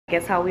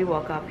Guess how we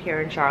woke up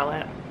here in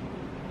Charlotte?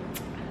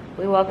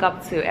 We woke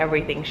up to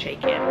everything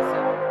shaking.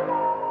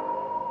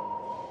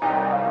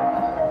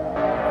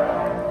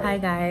 Hi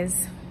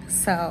guys.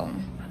 So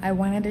I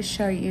wanted to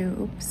show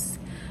you,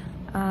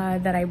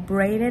 that I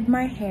braided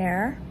my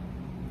hair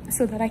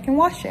so that I can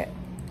wash it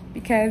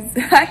because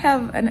I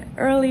have an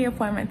early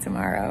appointment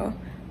tomorrow.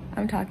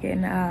 I'm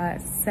talking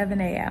 7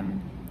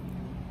 a.m.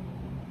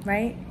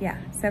 right?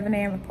 Yeah, 7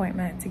 a.m.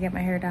 appointment to get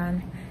my hair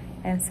done.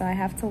 And so I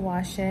have to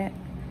wash it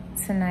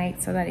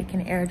tonight so that it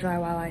can air dry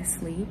while I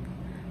sleep.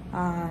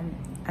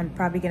 I'm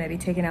probably gonna be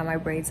taking out my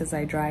braids as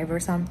I drive or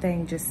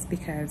something just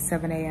because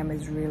 7 a.m.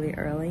 is really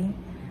early.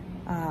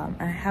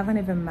 I haven't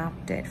even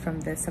mapped it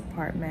from this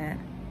apartment,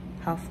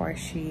 how far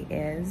she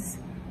is,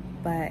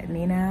 but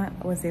Nina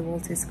was able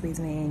to squeeze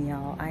me in,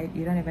 y'all.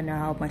 You don't even know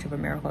how much of a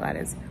miracle that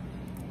is.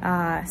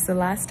 So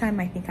last time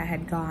I think I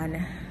had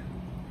gone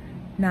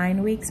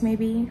 9 weeks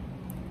maybe,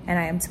 and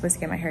I am supposed to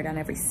get my hair done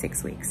every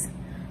 6 weeks.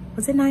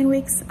 Was it 9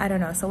 weeks? I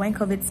don't know. So when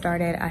COVID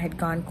started, I had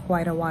gone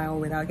quite a while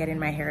without getting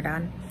my hair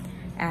done.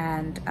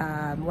 And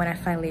when I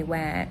finally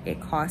went,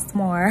 it cost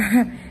more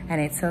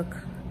and it took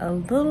a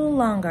little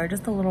longer,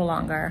 just a little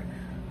longer.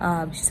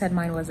 She said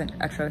mine wasn't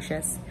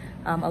atrocious.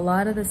 A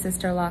lot of the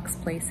Sister Locks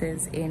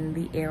places in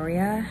the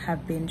area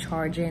have been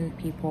charging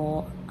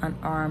people an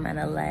arm and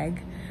a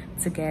leg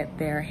to get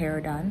their hair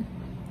done,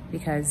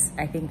 because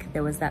I think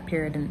there was that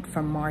period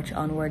from March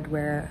onward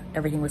where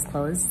everything was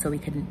closed, so we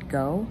couldn't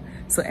go.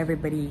 So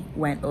everybody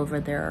went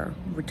over their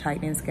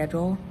retightening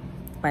schedule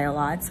by a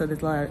lot. So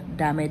there's a lot of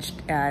damage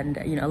and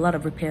a lot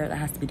of repair that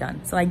has to be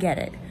done. So I get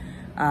it.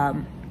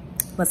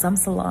 But some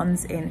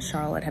salons in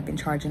Charlotte have been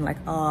charging like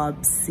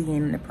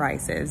obscene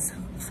prices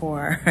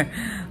for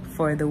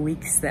the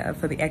weeks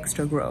for the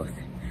extra growth.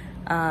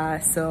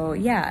 So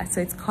yeah,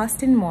 so it's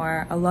costing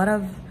more. A lot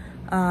of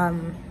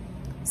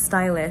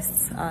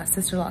stylists,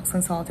 Sister Locks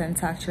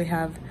consultants actually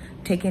have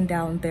taken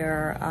down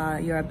their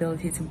your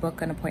ability to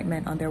book an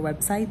appointment on their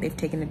website. They've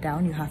taken it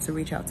down. You have to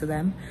reach out to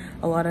them.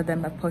 A lot of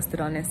them have posted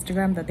on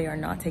Instagram that they are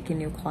not taking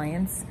new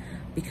clients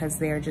because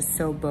they are just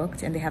so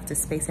booked and they have to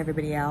space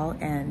everybody out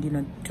and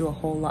do a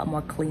whole lot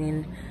more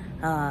cleaning,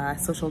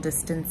 social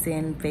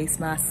distancing, face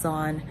masks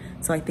on.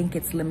 So I think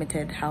it's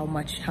limited how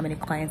many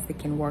clients they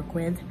can work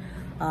with.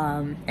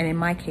 And in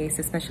my case,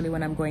 especially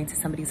when I'm going to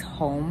somebody's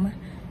home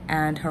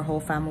and her whole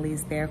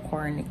family's there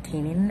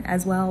quarantining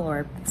as well,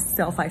 or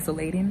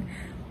self-isolating,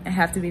 I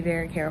have to be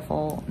very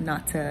careful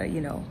not to,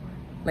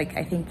 like,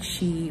 I think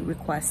she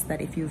requests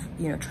that if you've,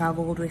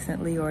 traveled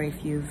recently, or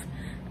if you've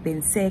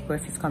been sick, or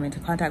if you've come into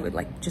contact with,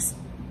 like, just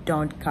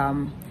don't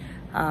come.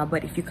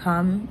 But if you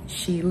come,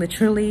 she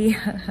literally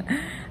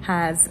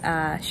has,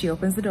 she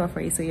opens the door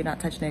for you so you're not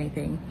touching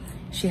anything.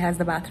 She has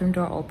the bathroom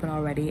door open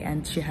already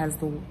and she has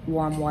the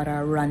warm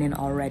water running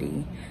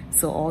already.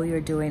 So all you're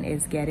doing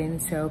is getting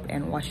soap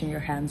and washing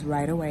your hands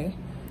right away,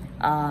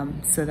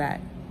 so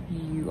that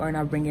you are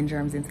not bringing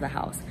germs into the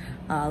house.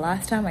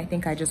 Last time I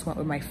think I just went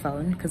with my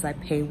phone because I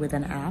pay with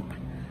an app.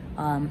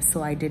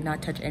 So I did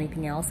not touch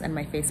anything else and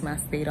my face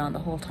mask stayed on the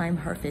whole time.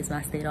 Her face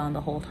mask stayed on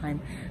the whole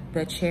time.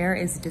 The chair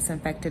is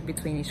disinfected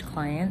between each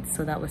client,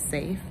 so that was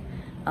safe.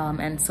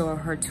 And so are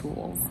her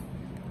tools.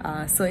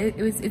 So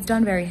it's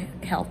done very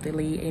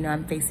healthily.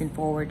 I'm facing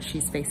forward,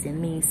 she's facing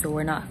me, so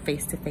we're not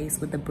face to face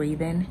with the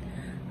breathing.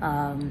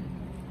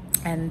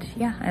 And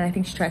yeah, and I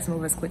think she tries to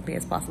move as quickly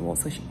as possible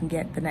so she can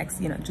get the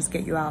next, just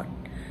get you out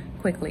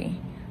quickly.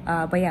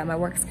 But yeah, my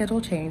work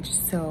schedule changed,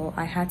 so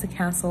I had to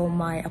cancel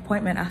my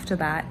appointment after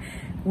that.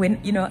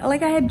 When,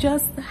 like I had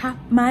just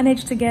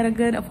managed to get a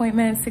good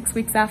appointment 6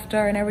 weeks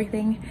after and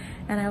everything.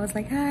 And I was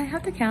like, I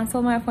have to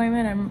cancel my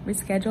appointment and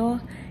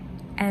reschedule.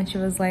 And she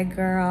was like,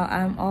 girl,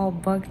 I'm all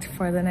booked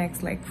for the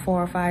next like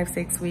 4, 5,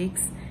 6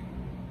 weeks.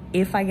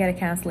 If I get a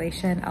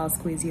cancellation, I'll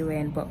squeeze you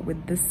in. But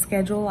with this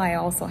schedule I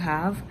also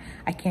have,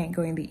 I can't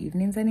go in the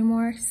evenings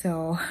anymore.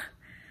 So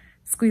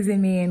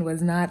squeezing me in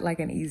was not like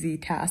an easy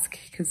task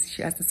because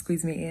she has to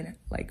squeeze me in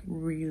like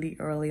really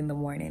early in the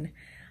morning.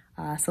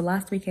 So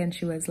last weekend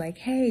she was like,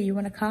 hey, you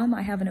want to come?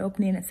 I have an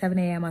opening at 7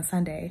 a.m. on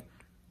Sunday.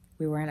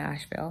 We were in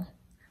Asheville,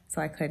 so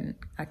I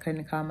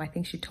couldn't come. I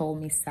think she told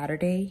me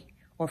Saturday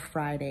or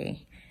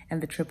Friday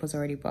and the trip was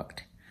already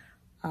booked.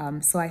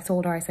 So I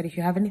told her, I said, if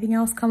you have anything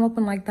else come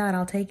open like that,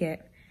 I'll take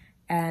it.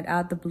 And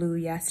out the blue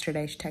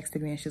yesterday, she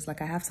texted me and she's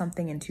like, I have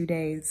something in 2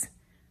 days.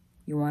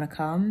 You want to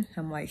come?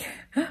 I'm like,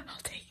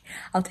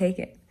 I'll take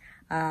it.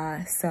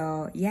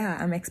 So yeah,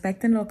 I'm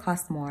expecting it'll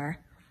cost more.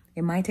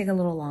 It might take a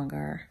little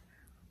longer.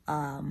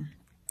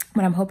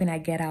 But I'm hoping I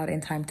get out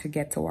in time to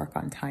get to work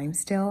on time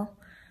still.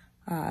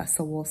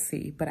 So we'll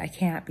see, but I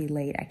can't be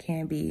late. I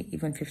can't be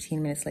even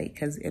 15 minutes late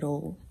because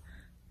it'll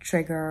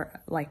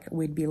trigger, like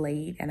we'd be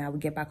late and I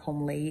would get back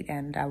home late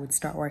and I would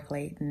start work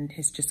late and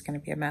it's just gonna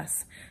be a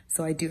mess.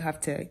 So I do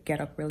have to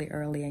get up really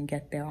early and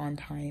get there on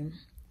time.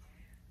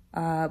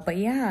 But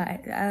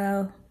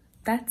yeah,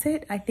 that's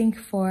it. I think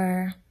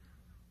for,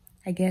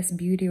 I guess,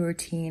 beauty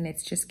routine,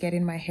 it's just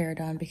getting my hair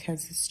done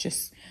because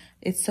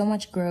it's so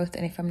much growth,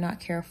 and if I'm not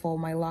careful,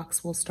 my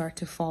locks will start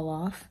to fall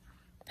off.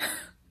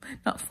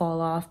 not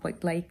fall off,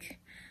 but like,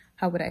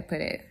 how would I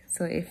put it?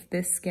 So if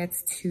this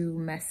gets too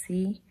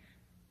messy,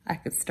 I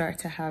could start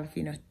to have,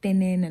 you know,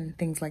 thinning and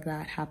things like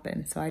that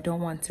happen. So I don't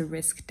want to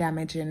risk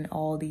damaging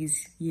all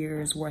these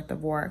years worth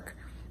of work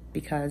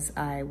because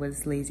I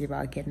was lazy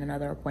about getting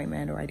another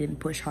appointment, or I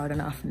didn't push hard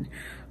enough and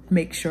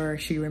make sure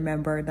she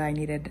remembered that I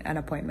needed an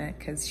appointment,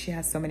 because she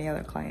has so many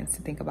other clients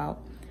to think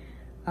about.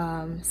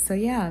 So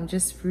yeah, I'm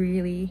just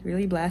really,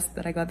 really blessed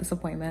that I got this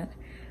appointment.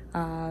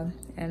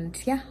 And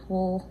yeah,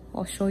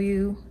 I'll show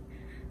you.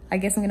 I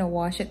guess I'm gonna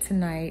wash it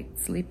tonight,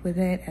 sleep with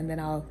it, and then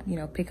I'll, you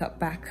know, pick up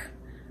back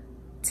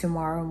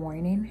tomorrow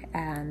morning,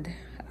 and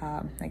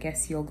I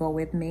guess you'll go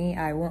with me.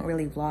 I won't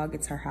really vlog,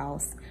 it's her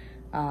house,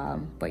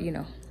 but you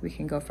know, we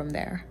can go from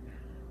there.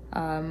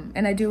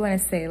 And I do want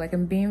to say, like,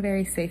 I'm being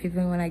very safe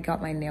even when I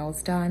got my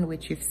nails done,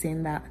 which you've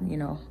seen that, you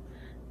know,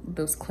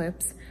 those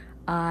clips.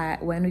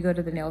 When we go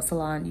to the nail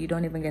salon, you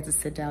don't even get to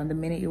sit down. The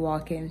minute you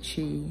walk in,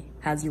 she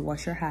has you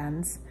wash your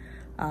hands,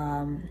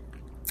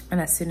 and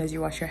as soon as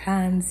you wash your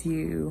hands,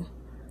 you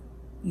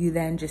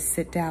then just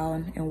sit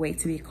down and wait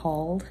to be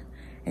called.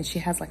 And she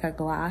has like a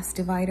glass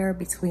divider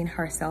between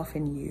herself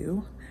and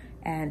you,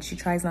 and she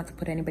tries not to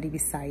put anybody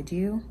beside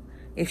you.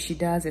 If she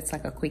does, it's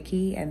like a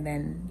quickie, and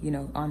then, you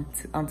know, on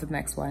to the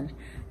next one.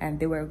 And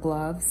they wear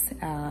gloves.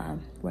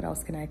 What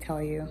else can I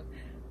tell you?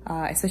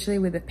 Especially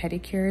with the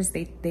pedicures,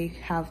 they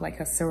have like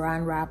a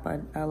saran wrap,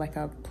 like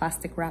a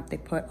plastic wrap they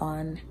put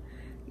on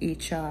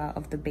each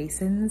of the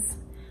basins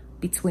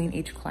between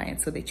each client,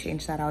 so they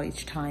change that out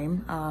each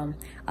time.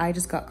 I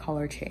just got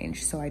color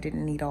change, so I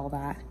didn't need all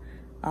that.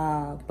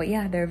 But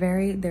yeah, they're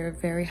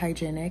very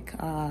hygienic.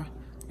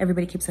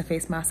 Everybody keeps a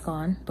face mask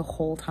on the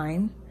whole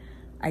time.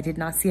 I did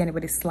not see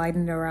anybody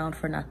sliding it around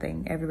for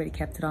nothing. Everybody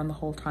kept it on the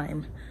whole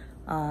time.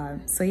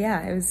 So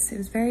yeah, it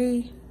was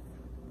very,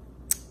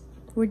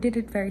 we did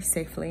it very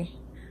safely.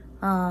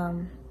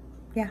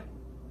 Yeah,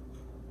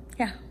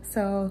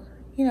 so,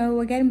 you know,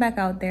 we're getting back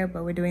out there,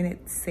 but we're doing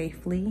it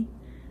safely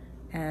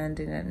and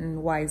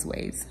in wise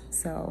ways.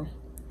 So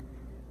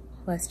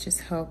let's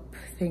just hope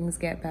things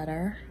get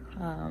better.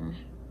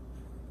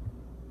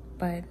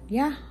 But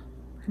yeah,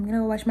 I'm gonna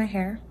go wash my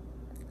hair.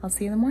 I'll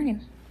see you in the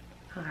morning.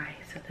 All right,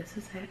 so this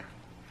is it.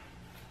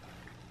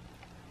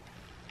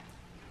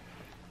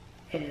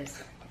 It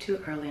is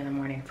too early in the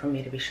morning for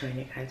me to be showing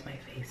you guys my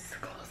face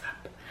close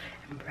up,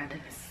 and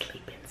Brandon is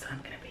sleeping, so I'm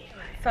gonna be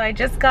quiet. So I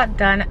just got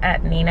done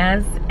at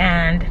Nina's,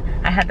 and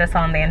I had this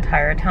on the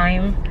entire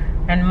time,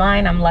 and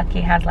mine, I'm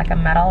lucky, has like a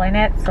metal in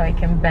it, so I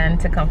can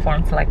bend to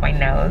conform to like my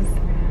nose.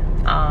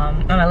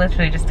 And I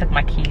literally just took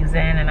my keys in,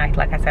 and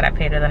like I said, I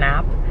paid her the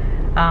nap.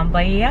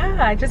 But yeah,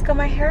 I just got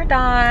my hair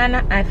done.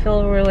 I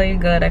feel really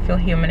good. I feel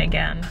human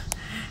again.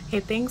 He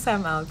thinks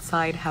I'm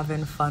outside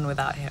having fun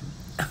without him.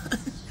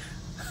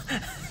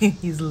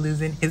 He's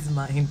losing his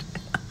mind.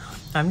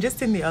 I'm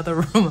just in the other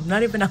room. I'm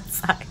not even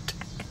outside.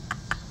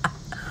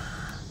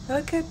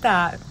 Look at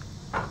that.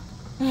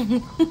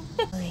 He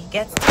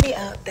gets to be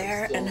out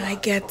there, and I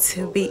get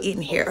to be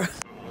in here.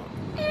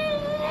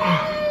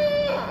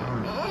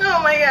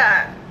 Oh my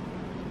god,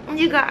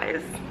 you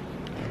guys.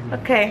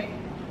 Okay,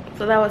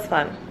 so that was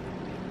fun.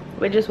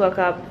 We just woke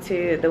up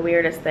to the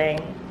weirdest thing.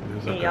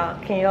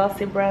 Can y'all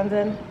see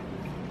Brandon?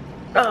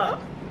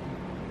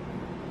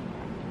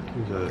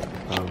 Who's that?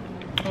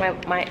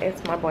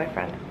 It's my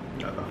boyfriend.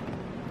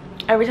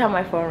 Every time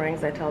my phone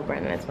rings, I tell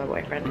Brandon it's my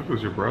boyfriend. If it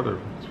was your brother,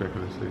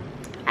 expecting to see.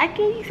 I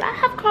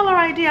have caller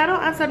ID. I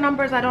don't answer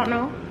numbers I don't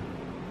know.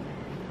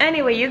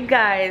 Anyway, you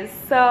guys,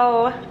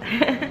 so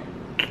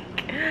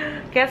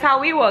guess how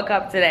we woke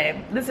up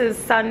today? This is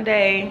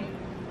Sunday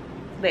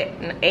the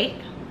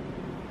 8th?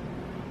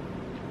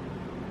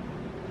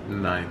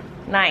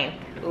 9th.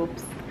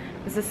 Oops.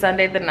 This is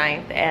Sunday the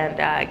 9th, and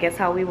guess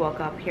how we woke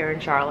up here in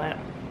Charlotte?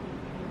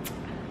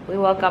 We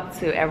woke up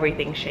to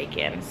everything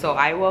shaking. So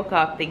I woke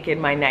up thinking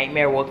my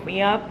nightmare woke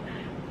me up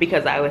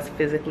because I was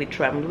physically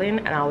trembling,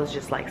 and I was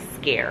just like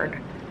scared.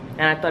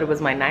 And I thought it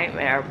was my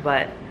nightmare,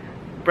 but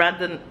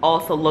Brandon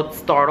also looked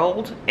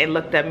startled and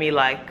looked at me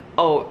like,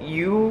 oh,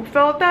 you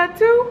felt that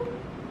too?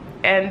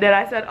 And then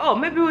I said, oh,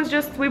 maybe it was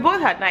just we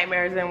both had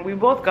nightmares and we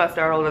both got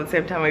startled at the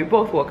same time. We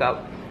both woke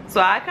up. So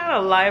I kind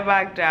of lie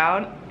back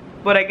down,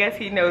 but I guess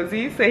he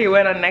nosy, so he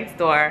went on next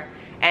door,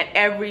 and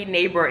every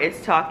neighbor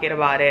is talking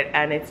about it,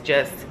 and it's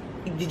just,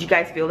 did you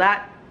guys feel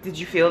that? Did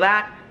you feel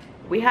that?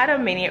 We had a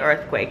mini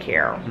earthquake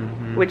here,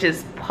 which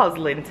is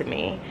puzzling to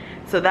me.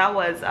 So that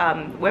was,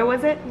 where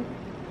was it?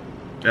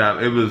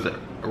 Yeah, it was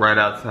right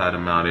outside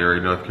of Mount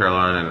Airy, North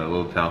Carolina, in a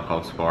little town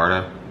called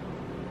Sparta.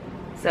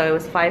 So it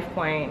was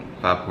 5.1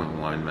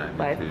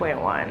 magnitude.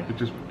 5.1.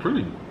 Which is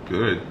pretty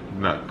good.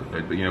 Not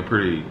good, but you know,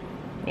 pretty.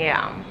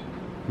 Yeah.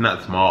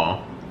 Not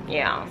small.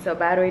 Yeah. So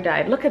battery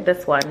died. Look at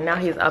this one. Now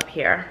he's up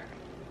here.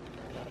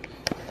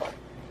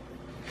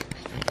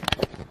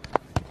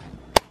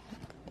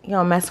 You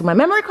gonna mess with my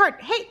memory card?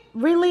 Hey,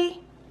 really?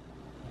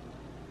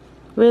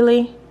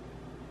 Really?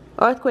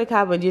 Earthquake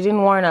happened. You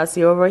didn't warn us.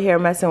 You're over here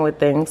messing with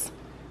things.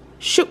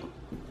 Shoot.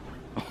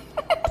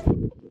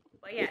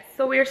 But yeah,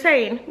 so we're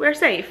saying we're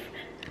safe.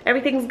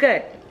 Everything's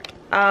good.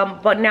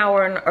 But now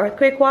we're on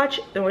earthquake watch,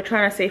 and we're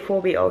trying to see if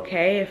we'll be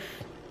okay,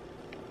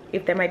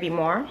 if there might be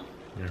more.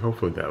 Yeah,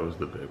 hopefully that was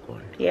the big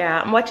one.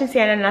 Yeah, I'm watching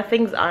CNN.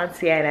 Nothing's on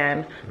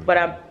CNN, but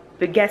I'm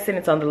guessing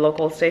it's on the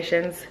local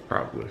stations.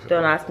 Probably so.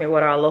 Don't ask me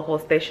what our local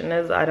station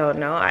is. I don't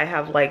know. I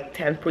have like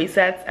 10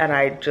 presets, and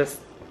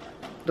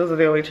those are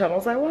the only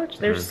channels I watch.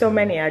 There's so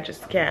many, I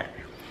just can't.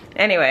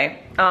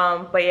 Anyway,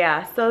 but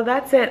yeah, so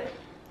that's it.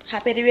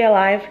 Happy to be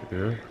alive.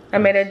 Yeah. I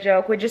made a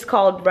joke. We just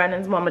called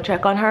Brandon's mom to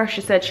check on her.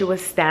 She said she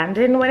was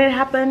standing when it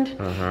happened,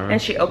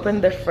 and she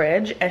opened the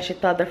fridge and she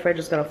thought the fridge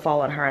was gonna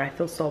fall on her, and I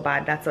feel so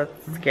bad. That's a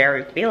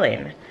scary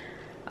feeling.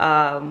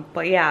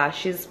 But yeah,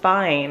 she's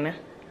fine.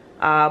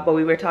 But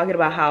we were talking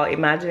about how,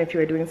 imagine if you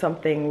were doing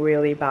something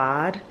really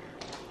bad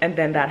and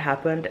then that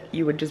happened,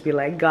 you would just be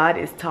like, God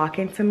is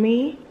talking to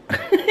me.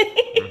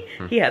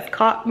 He has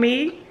caught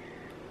me.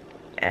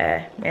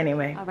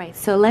 Anyway. All right,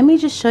 so let me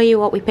just show you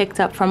what we picked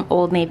up from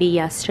Old Navy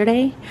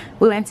yesterday.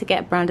 We went to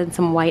get Brandon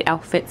some white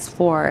outfits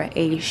for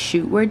a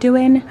shoot we're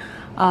doing,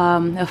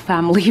 a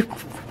family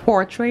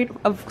portrait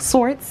of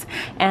sorts,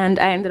 and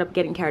I ended up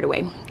getting carried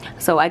away.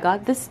 So I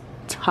got this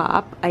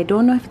top. I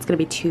don't know if it's gonna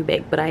be too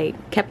big, but I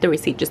kept the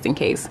receipt just in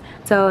case.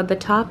 So the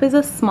top is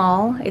a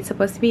small. It's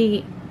supposed to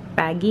be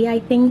baggy, I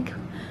think,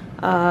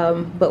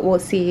 but we'll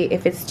see.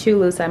 If it's too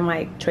loose, I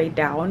might trade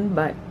down,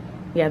 but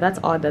yeah, that's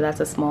odd that that's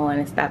a small and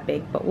it's that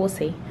big, but we'll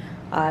see.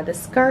 The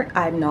skirt,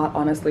 I'm not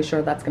honestly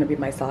sure that's gonna be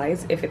my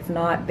size. If it's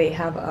not, they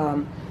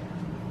have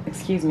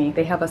excuse me,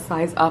 they have a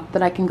size up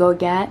that I can go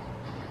get.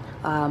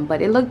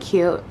 But it looked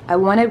cute. I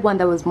wanted one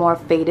that was more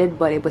faded,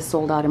 but it was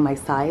sold out in my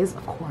size,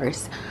 of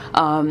course.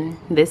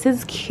 This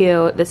is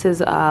cute. This is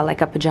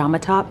like a pajama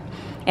top,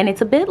 and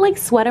it's a bit like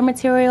sweater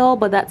material,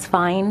 but that's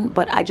fine.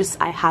 But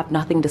I have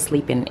nothing to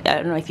sleep in. I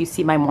don't know if you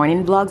see my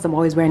morning vlogs, I'm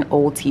always wearing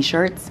old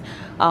t-shirts.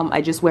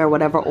 I just wear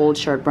whatever old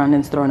shirt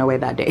Brandon's throwing away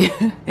that day.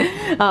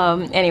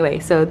 Anyway,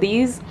 so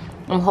these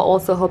I'm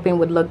also hoping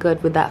would look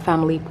good with that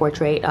family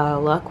portrait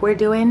look we're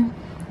doing,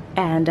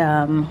 and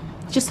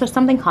just for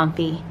something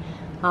comfy.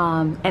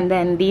 And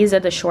then these are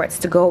the shorts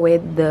to go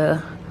with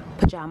the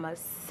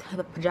pajamas,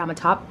 the pajama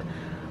top.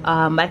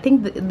 I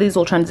think these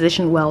will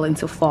transition well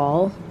into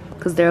fall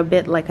because they're a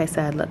bit, like I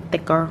said, a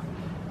thicker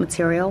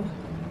material.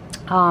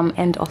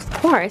 And of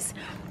course,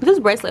 this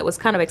bracelet was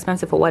kind of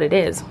expensive for what it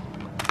is.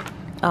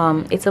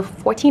 It's a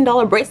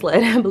 $14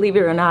 bracelet, believe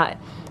it or not,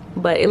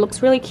 but it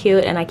looks really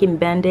cute, and I can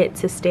bend it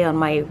to stay on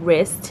my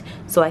wrist,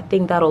 so I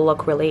think that'll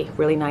look really,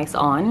 really nice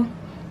on.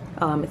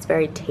 It's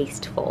very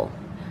tasteful,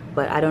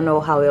 but I don't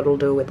know how it'll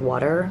do with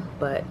water,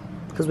 but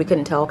because we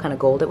couldn't tell what kind of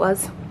gold it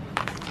was.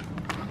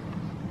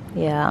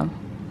 Yeah,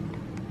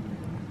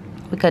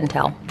 we couldn't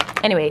tell.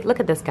 Anyway, look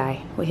at this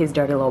guy with his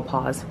dirty little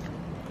paws.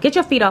 Get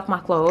your feet off my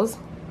clothes.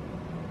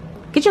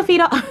 Get your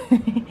feet off.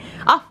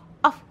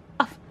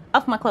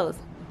 off my clothes.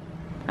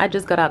 I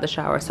just got out of the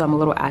shower, so I'm a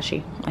little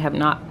ashy. I have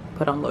not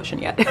put on lotion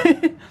yet.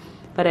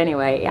 But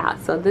anyway, yeah,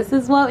 so this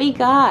is what we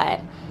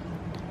got.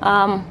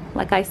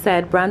 Like I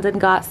said, Brandon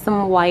got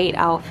some white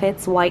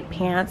outfits, white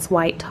pants,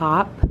 white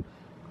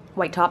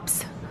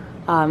tops.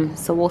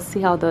 So we'll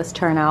see how those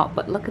turn out.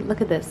 But look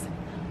at this.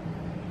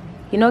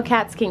 You know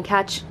cats can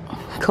catch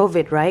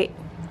COVID, right?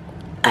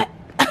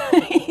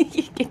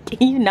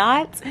 Can you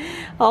not?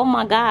 Oh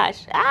my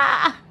gosh.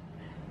 Ah!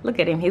 Look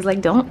at him. He's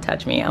like, don't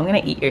touch me. I'm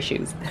gonna eat your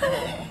shoes.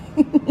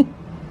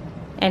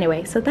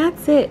 Anyway, so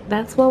that's it.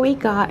 That's what we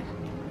got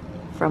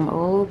from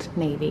Old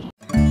Navy.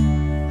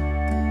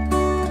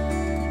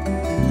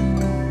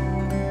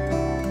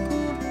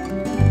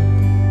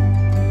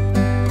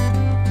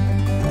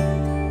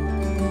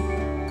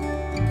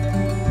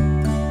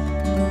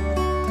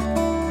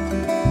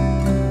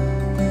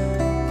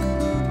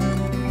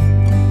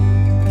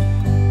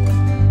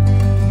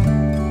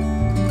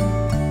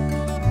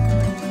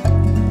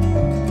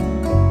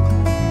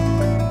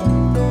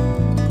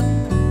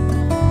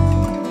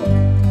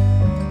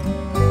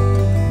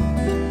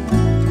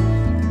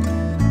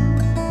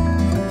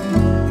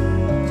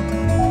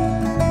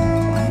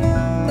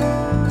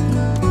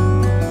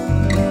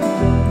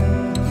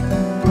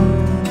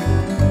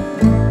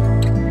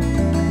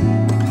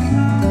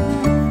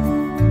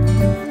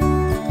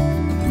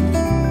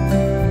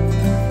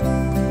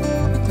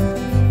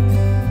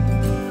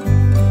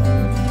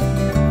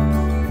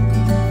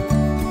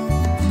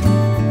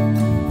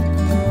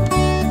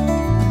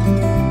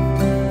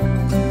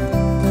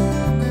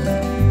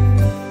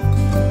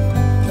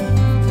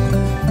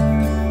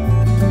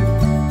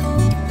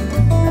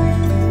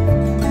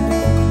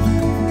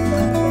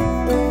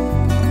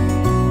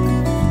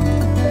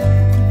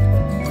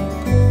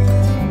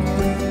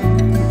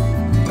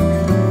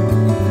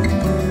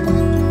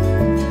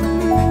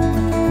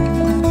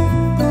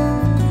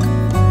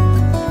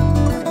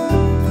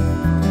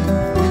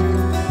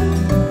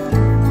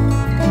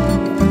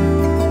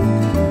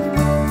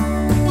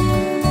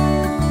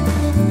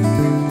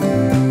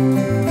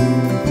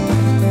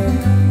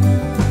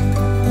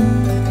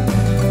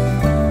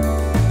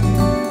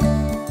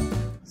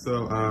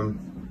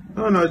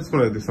 I don't know, I just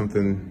want to do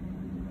something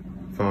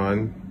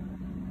fun.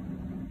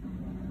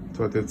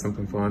 so I did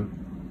something fun.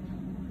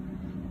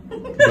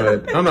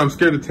 But I don't know, I'm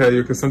scared to tell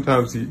you because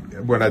sometimes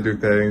when I do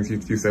things,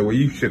 you say, well,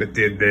 you should have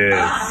did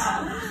this.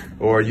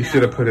 Or you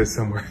should have put it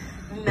somewhere.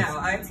 No,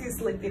 I'm too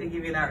sleepy to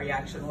give you that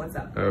reaction. What's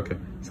up? Okay,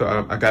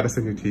 so I got us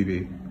a new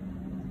TV.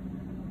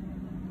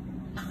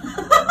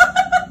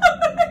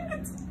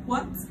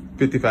 What?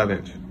 55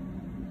 inch.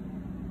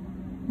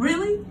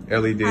 Really?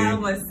 LED. I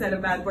almost said a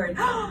bad word.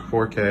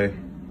 4K.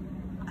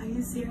 Are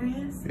you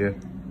serious? Yeah.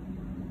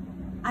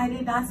 I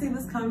did not see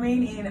this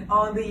coming in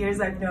all the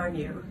years I've known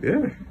you.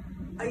 Yeah.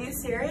 Are you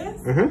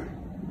serious?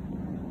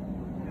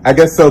 I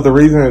guess so. The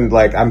reason,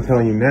 like, I'm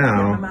telling you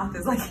now, my mouth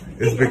is like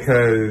is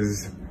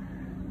because,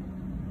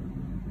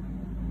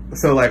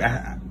 so like,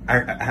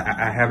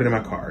 I have it in my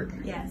cart.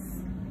 Yes.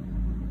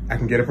 I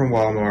can get it from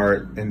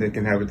Walmart and they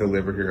can have it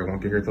delivered here. It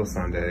won't get here till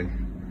Sunday.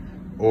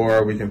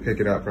 Or we can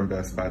pick it up from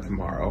Best Buy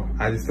tomorrow.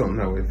 I just don't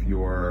know if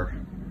you're...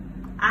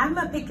 I'm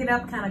a pick it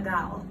up kind of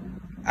gal.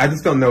 I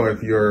just don't know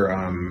if your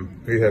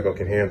vehicle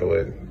can handle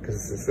it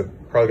because it's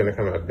probably going to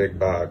come in a big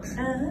box.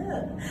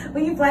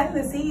 Will you flatten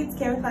the seats?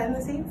 Can we flatten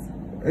the seats?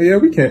 Yeah,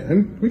 we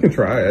can. We can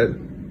try it.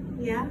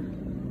 Yeah.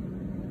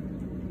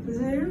 Is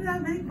it really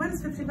that big? What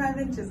is 55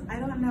 inches? I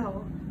don't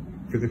know.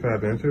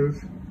 55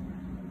 inches?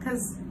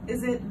 Because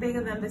is it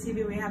bigger than the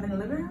TV we have in the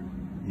living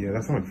room? Yeah,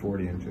 that's only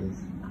 40 inches.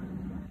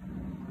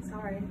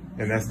 Sorry.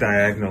 And that's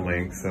diagonal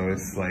length, so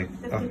it's like...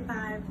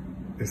 55.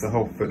 It's a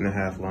whole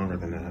 1.5 feet longer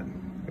than that.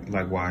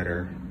 Like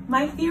wider.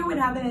 My fear with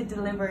having it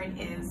delivered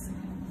is...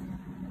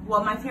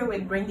 Well, my fear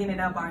with bringing it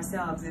up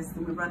ourselves is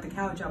we brought the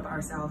couch up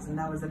ourselves and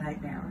that was a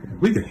nightmare.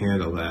 We can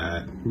handle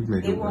that. We can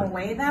make it won't work.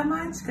 weigh that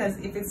much because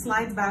if it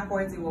slides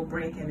backwards, it will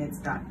break and it's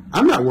done.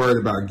 I'm not worried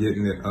about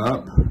getting it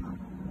up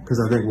because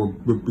I think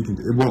we can.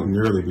 It won't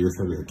nearly be as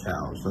heavy as a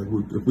couch. Like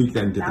if we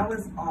can get that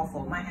was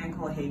awful. My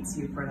ankle hates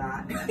you for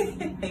that.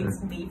 It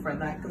hates me for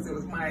that because it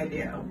was my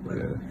idea. But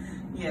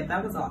yeah,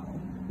 that was awful.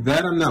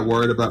 That I'm not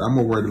worried about. I'm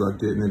more worried about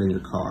getting it in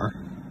your car.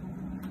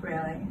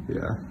 Really?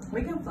 Yeah.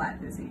 We can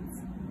flatten the seats.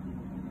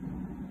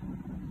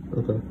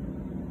 Okay.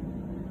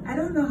 I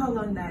don't know how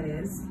long that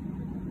is,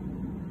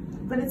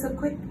 but it's a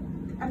quick.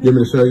 I mean, You want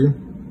me to show you?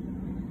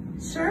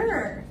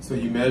 Sure. So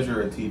you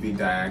measure a TV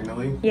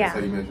diagonally. Yeah. So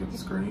you measure the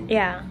screen.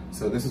 Yeah.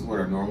 So this is what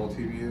our normal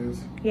TV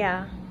is.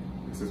 Yeah.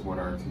 This is what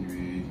our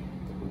TV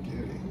that we're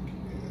getting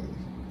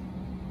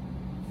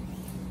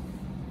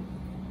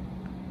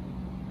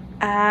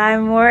is.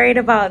 I'm worried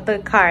about the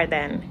car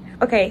then.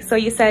 Okay, so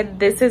you said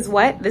this is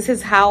what? This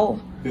is how?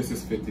 This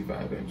is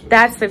 55 inches.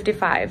 That's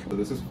 55. So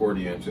this is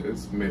 40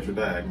 inches, measured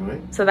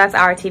diagonally. So that's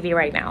our TV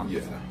right now?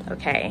 Yeah.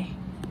 Okay.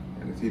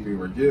 And the TV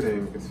we're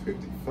getting is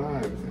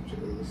 55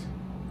 inches.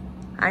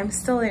 I'm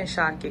still in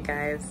shock, you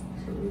guys.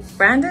 So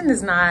Brandon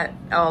is not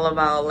all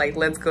about like,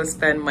 let's go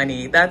spend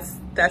money. That's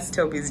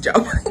Tobi's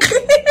job.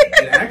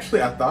 and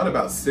actually, I thought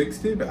about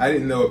 60, but I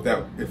didn't know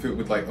if it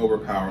would like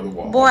overpower the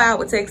wall. Boy, I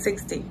would take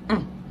 60.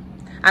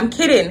 I'm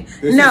kidding.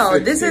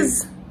 This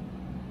is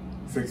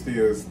 60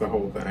 is the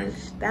whole thing.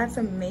 That's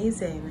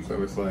amazing.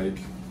 So it's like,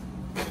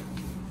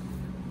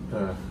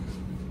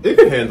 it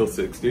can handle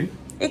 60.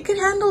 It could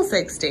handle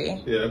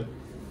 60. Yeah.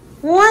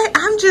 What?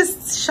 I'm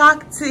just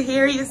shocked to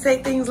hear you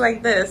say things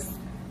like this.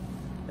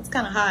 It's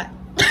kind of hot.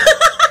 Do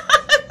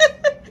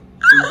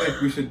you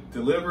think we should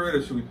deliver it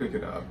or should we pick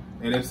it up?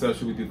 And if so,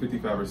 should we do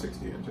 55 or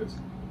 60 inches?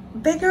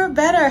 Bigger,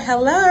 better.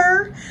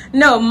 Hello.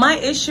 No, my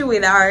issue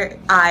with our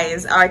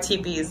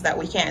TV is that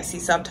we can't see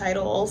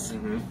subtitles.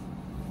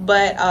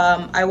 But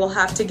I will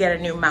have to get a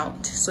new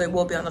mount, so it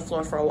will be on the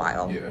floor for a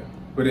while. Yeah,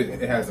 but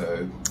it has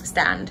a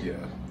stand. Yeah.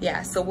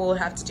 Yeah, so we'll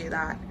have to do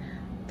that.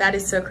 That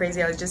is so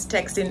crazy. I was just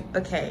texting.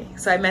 Okay,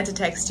 so I meant to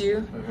text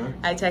you.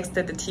 I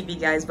texted the TV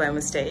guys by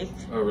mistake.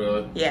 Oh,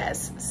 really?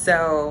 Yes.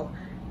 So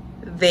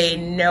they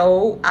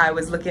know I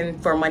was looking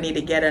for money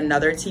to get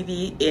another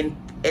TV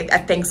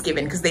at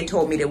Thanksgiving because they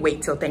told me to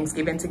wait till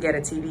Thanksgiving to get a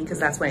TV because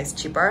that's when it's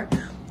cheaper.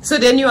 So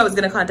they knew I was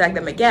going to contact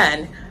them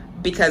again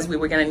because we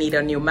were going to need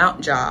a new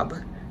mount job.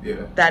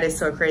 Yeah. That is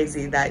so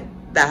crazy that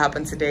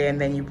happened today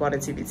and then you bought a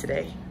TV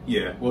today.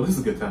 Yeah. Well, this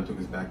is a good time to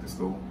get back to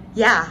school.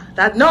 Yeah.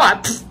 I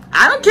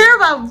don't care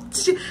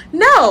about...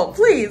 No,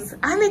 please.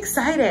 I'm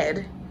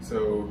excited.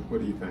 So, what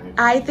do you think?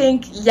 I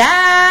think,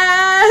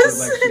 yes!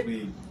 So, like, should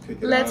we pick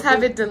it Let's up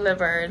have it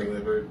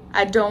delivered.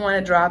 I don't want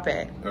to drop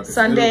it. Okay,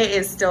 Sunday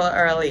is still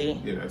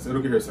early. Yeah, so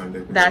it'll get here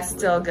Sunday. That's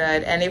still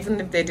good. And even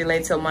if they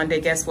delay till Monday,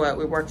 guess what?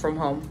 We work from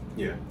home.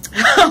 Yeah.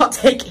 I'll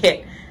take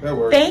it. That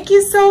works. Thank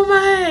you so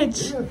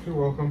much. Yeah, you're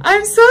welcome.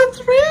 I'm so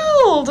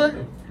thrilled.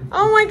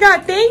 Oh my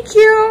God, thank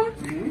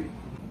you.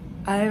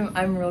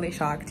 I'm really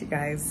shocked, you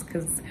guys,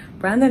 because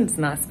Brandon does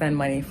not spend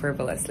money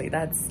frivolously.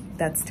 That's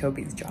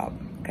Tobi's job,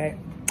 okay?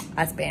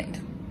 I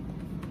spend.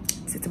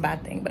 It's a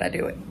bad thing, but I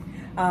do it.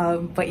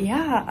 But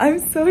yeah, I'm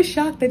so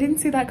shocked. I didn't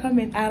see that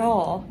coming at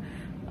all.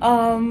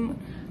 I'm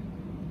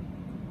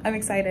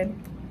excited.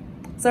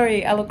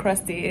 Sorry, I look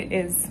crusty. It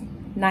is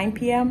 9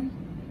 p.m.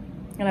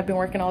 and I've been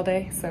working all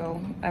day,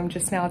 so I'm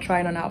just now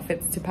trying on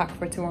outfits to pack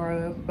for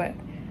tomorrow, but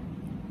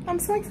I'm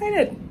so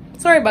excited.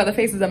 Sorry about the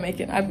faces I'm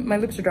making. My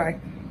lips are dry.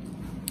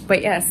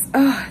 But yes,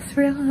 oh,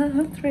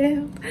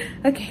 thrilled.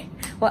 Okay,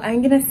 well,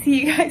 I'm gonna see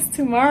you guys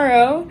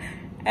tomorrow,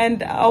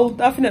 and I'll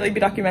definitely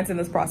be documenting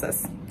this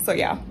process. So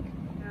yeah.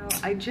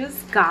 I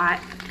just got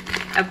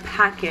a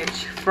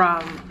package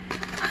from,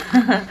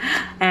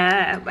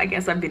 I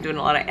guess I've been doing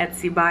a lot of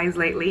Etsy buys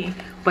lately.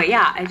 But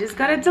yeah, I just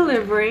got a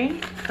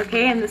delivery,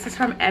 okay? And this is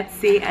from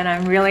Etsy, and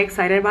I'm really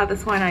excited about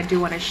this one. I do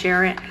want to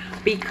share it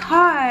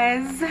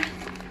because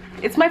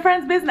it's my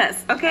friend's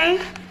business, okay?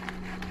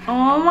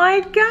 Oh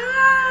my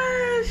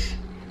gosh!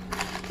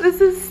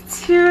 This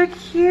is too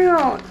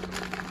cute.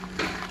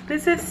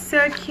 This is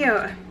so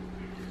cute.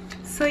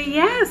 So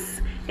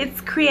yes, it's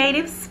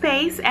Creative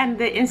Space, and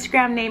the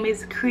Instagram name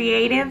is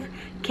Creative,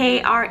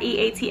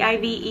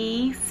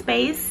 Kreative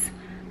space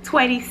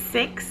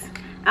 26.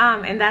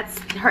 And that's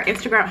her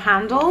Instagram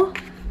handle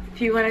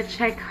if you want to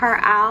check her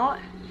out.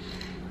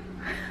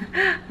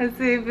 Let's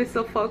see if this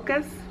will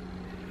focus.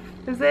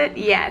 Is it?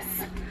 Yes.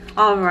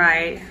 All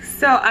right,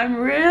 so I'm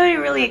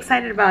really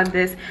excited about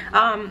this.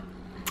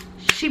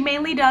 She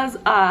mainly does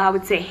I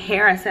would say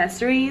hair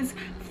accessories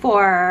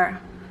for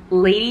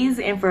ladies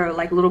and for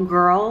like little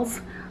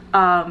girls,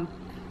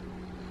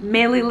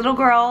 mainly little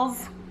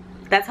girls.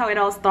 That's how it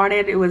all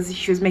started.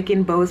 She was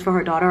making bows for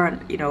her daughter,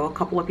 and you know, a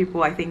couple of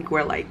people I think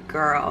were like,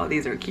 girl,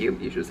 these are cute,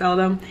 you should sell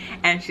them.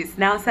 And she's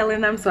now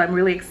selling them, so I'm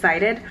really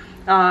excited.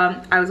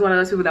 I was one of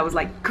those people that was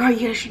like, girl,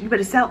 you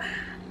better sell.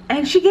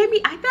 And she gave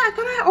me, I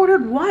thought I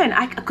ordered one.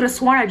 I could have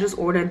sworn I just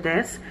ordered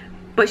this,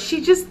 but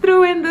she just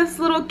threw in this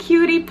little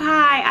cutie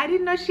pie. I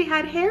didn't know she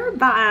had hair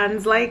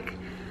bands. Like,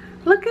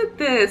 look at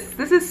this.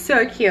 This is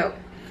so cute.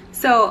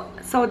 So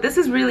this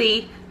is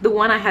really the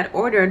one I had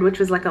ordered, which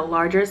was like a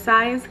larger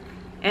size,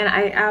 and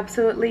I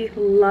absolutely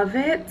love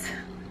it.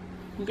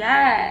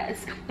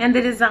 Yes. And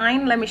the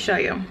design, let me show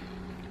you.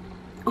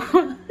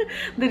 The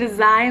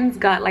design's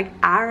got like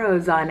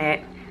arrows on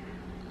it.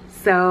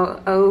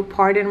 So, oh,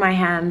 pardon my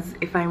hands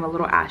if I'm a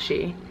little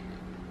ashy.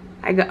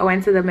 I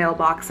went to the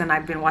mailbox and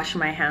I've been washing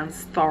my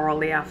hands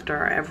thoroughly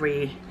after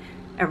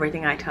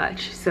everything I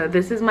touch. So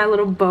this is my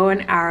little bow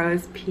and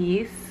arrows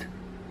piece.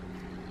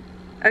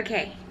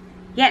 Okay,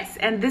 yes,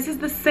 and this is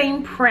the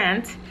same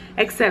print,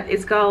 except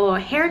it's got a little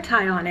hair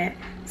tie on it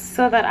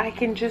so that I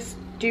can just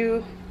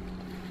do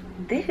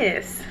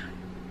this.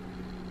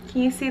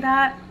 Can you see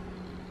that?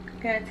 I'm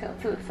gonna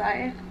tilt to the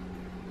side.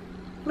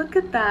 Look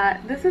at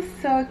that. This is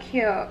so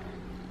cute.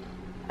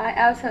 I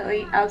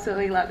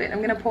absolutely love it. I'm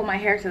gonna pull my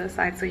hair to the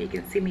side so you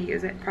can see me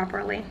use it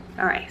properly.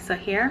 All right, so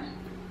here,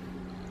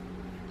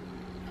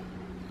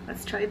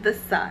 let's try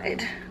this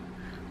side.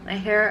 My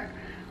hair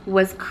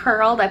was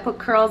curled. I put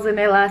curls in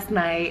it last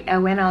night. I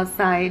went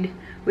outside.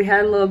 We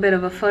had a little bit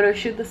of a photo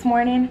shoot this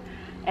morning,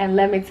 and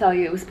let me tell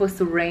you, it was supposed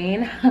to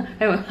rain.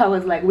 And I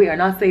was like, we are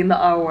not saying the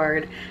R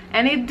word,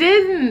 and it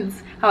didn't.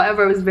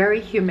 However, it was very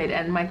humid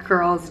and my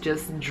curls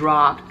just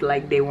dropped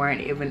like they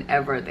weren't even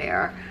ever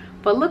there.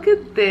 But look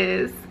at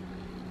this.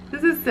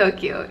 This is so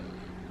cute.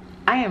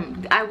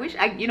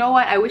 You know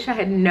what? I wish I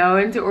had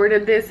known to order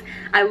this.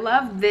 I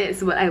love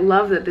this, but I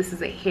love that this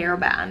is a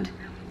hairband,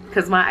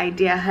 because my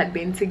idea had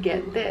been to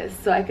get this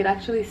so I could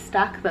actually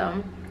stack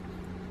them.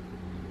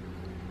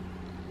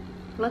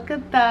 Look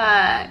at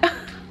that.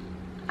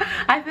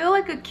 I feel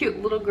like a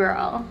cute little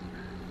girl.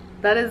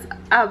 That is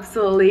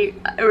absolutely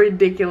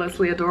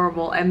ridiculously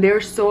adorable, and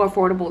they're so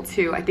affordable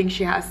too. I think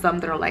she has some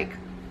that are like,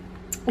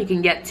 you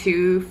can get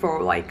two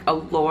for like a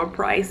lower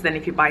price than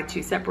if you buy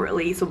two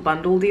separately, so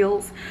bundle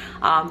deals.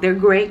 They're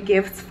great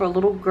gifts for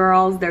little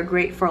girls. They're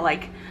great for,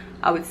 like,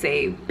 I would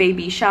say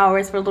baby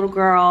showers for little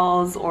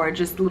girls, or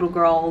just little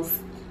girls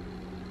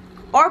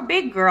or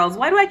big girls.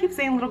 Why do I keep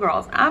saying little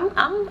girls? I'm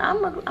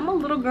a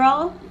little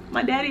girl.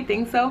 My daddy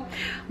thinks so.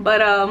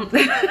 But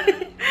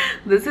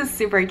this is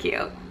super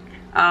cute.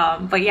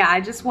 But yeah,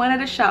 I just wanted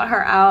to shout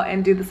her out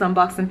and do this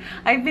unboxing.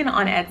 I've been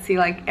on Etsy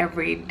like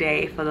every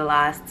day for the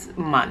last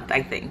month,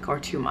 I think, or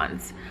 2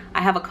 months.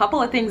 I have a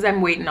couple of things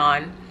I'm waiting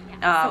on.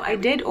 So I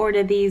did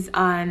order these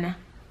on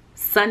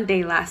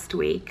Sunday last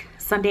week,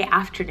 Sunday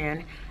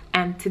afternoon,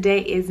 and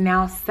today is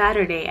now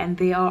Saturday and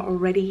they are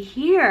already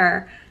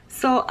here.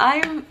 So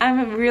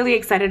I'm really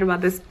excited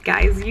about this,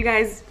 guys. You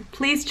guys,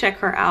 please check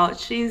her out.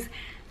 She's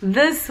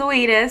the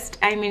sweetest.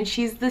 I mean,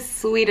 she's the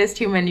sweetest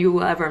human you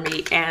will ever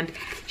meet, and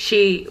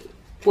she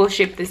will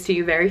ship this to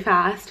you very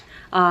fast.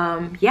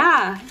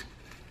 Yeah,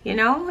 you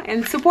know,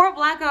 and support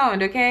Black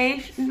owned,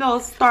 okay? No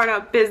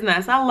startup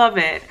business. I love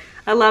it.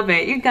 I love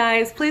it. You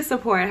guys, please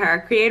support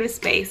her. Creative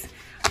Space.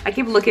 I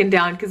keep looking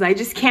down because I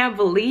just can't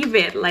believe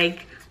it.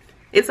 Like,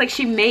 it's like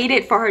she made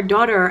it for her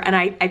daughter, and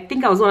I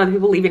think I was one of the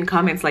people leaving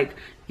comments like,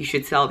 you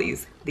should sell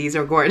these. These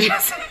are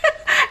gorgeous.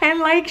 And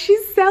like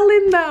she's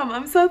selling them.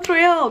 I'm so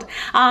thrilled.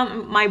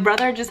 My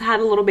brother just had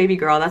a little baby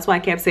girl. That's why I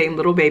kept saying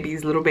little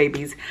babies, little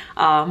babies.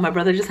 My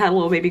brother just had a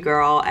little baby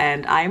girl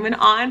and I'm an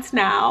aunt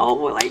now.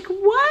 Like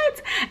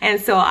what? And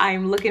so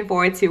I'm looking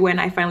forward to when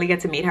I finally get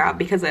to meet her,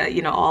 because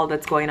you know, all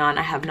that's going on,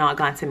 I have not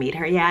gone to meet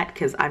her yet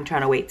because I'm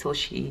trying to wait till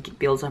she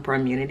builds up her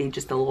immunity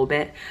just a little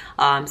bit.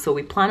 So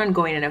we plan on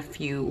going in a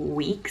few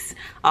weeks.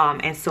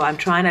 And so I'm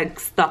trying to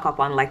stock up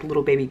on like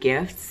little baby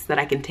gifts that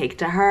I can take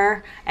to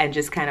her and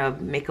just kind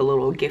of make a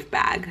little gift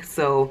bag.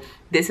 So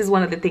this is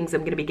one of the things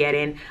I'm gonna be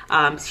getting.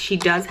 She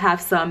does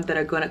have some that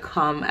are gonna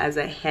come as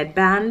a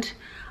headband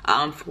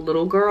for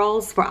little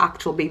girls, for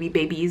actual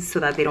babies, so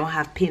that they don't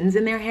have pins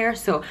in their hair.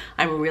 So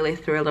I'm really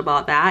thrilled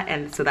about that,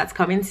 and so that's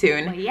coming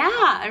soon. But yeah,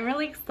 I'm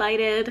really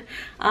excited.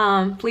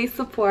 Please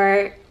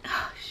support.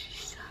 Oh,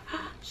 she's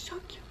so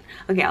cute.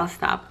 Okay, I'll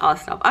stop.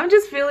 I'm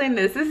just feeling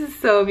this. This is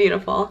so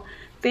beautiful.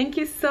 Thank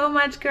you so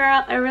much,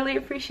 girl. I really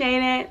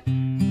appreciate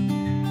it.